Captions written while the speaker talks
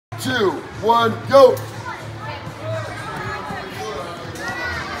2, 1, go.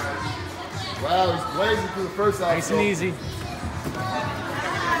 Wow, he's blazing through the first half. Nice and easy.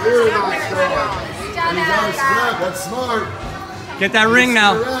 Very nice job. He's on a snap. That's smart. Get that ring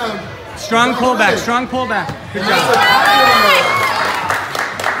now. Strong pullback. Strong pullback. Good job.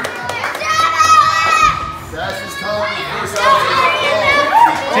 Fastest time in the first half.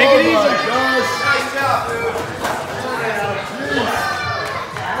 Take it easy. Oh my gosh.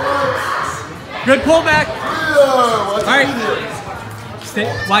 Good pullback. Yeah, all right.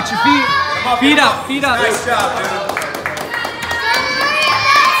 Watch your feet. Feet up. Feet up. Nice job, dude.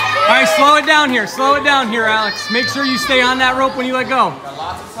 All right, slow it down here. Slow it down here, Alex. Make sure you stay on that rope when you let go. Got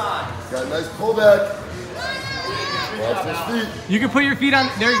lots of time. Got a nice pullback. Watch those feet. You can put your feet on.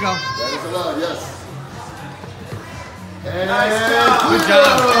 There you go. That is allowed, yes. And nice job. Good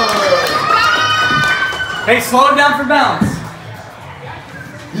job. Hey, slow it down for balance.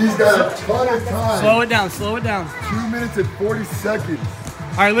 He's got a ton of time. Slow it down. Slow it down. 2 minutes and 40 seconds.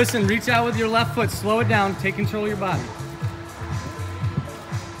 All right, listen. Reach out with your left foot. Slow it down. Take control of your body.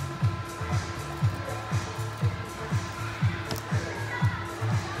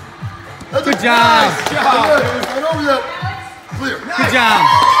 Good job. Nice job. Right over there. Clear. Good job.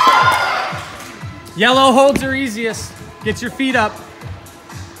 Yellow holds are easiest. Get your feet up.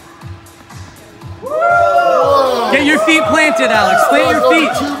 Whoa. Get your feet planted, Alex. Plant your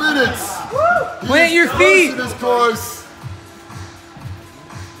feet. 2 minutes. Plant your feet. This course.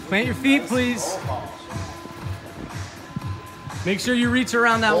 Plant your feet, please. Make sure you reach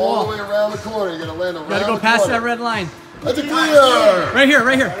around that All wall. the way around the corner. You're going to land around the corner. Gotta go past that red line. That's a clear. Right here,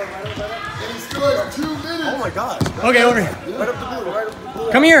 right here. And he still has 2 minutes. Oh my God. Okay, over here. Right up the blue, right up the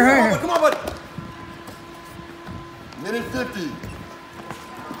blue. Come here, right here. Come on, bud. Minute 50.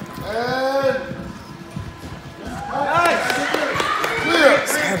 And Nice.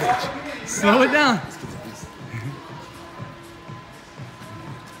 clear. Slow it down.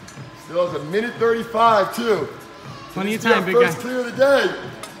 Still has a minute 35 too. Plenty of time, big First guy. clear of the day.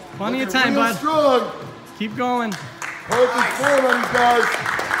 Plenty of Looking time, real bud. Strong. Keep going. Perfect form on these guys.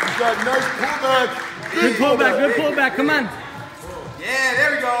 He's got nice pullback. Good pullback, good pullback. Come on. Yeah,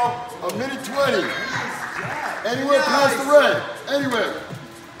 there we go. A minute 20. Anywhere past the red. Anywhere.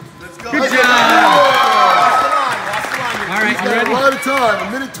 Let's go. Good Let's job. Lost the line. Lost the line. All right, He's you got a ready? lot of time. A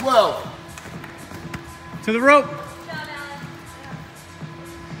minute 12. To the rope.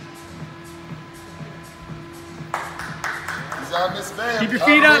 He's on this band. Keep your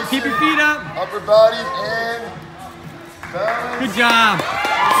feet up. Keep your feet up. Upper body and balance. Good job.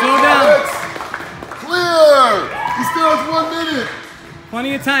 Slow down. Clear. He still has 1 minute.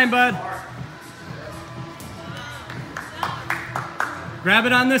 Plenty of time, bud. Grab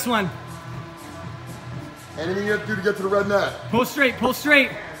it on this one. Anything you have to do to get to the red mat. Pull straight, pull straight.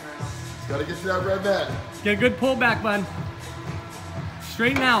 He's got to get to that red mat. Get a good pullback, bud.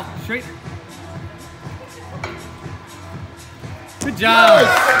 Straighten out. Straight. Good job.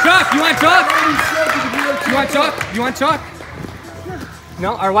 Yes. Chalk, you want chalk? 30 seconds if you have You want chalk? You want chalk?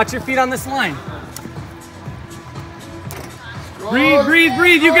 No, or watch your feet on this line. Strong. Breathe, breathe,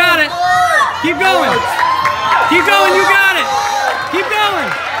 breathe. You got it. Keep going. Keep going. You got it. Keep going.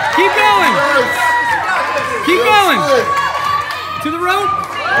 Keep going. Yes. Keep going. Good. To the rope.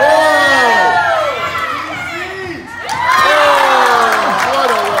 Whoa.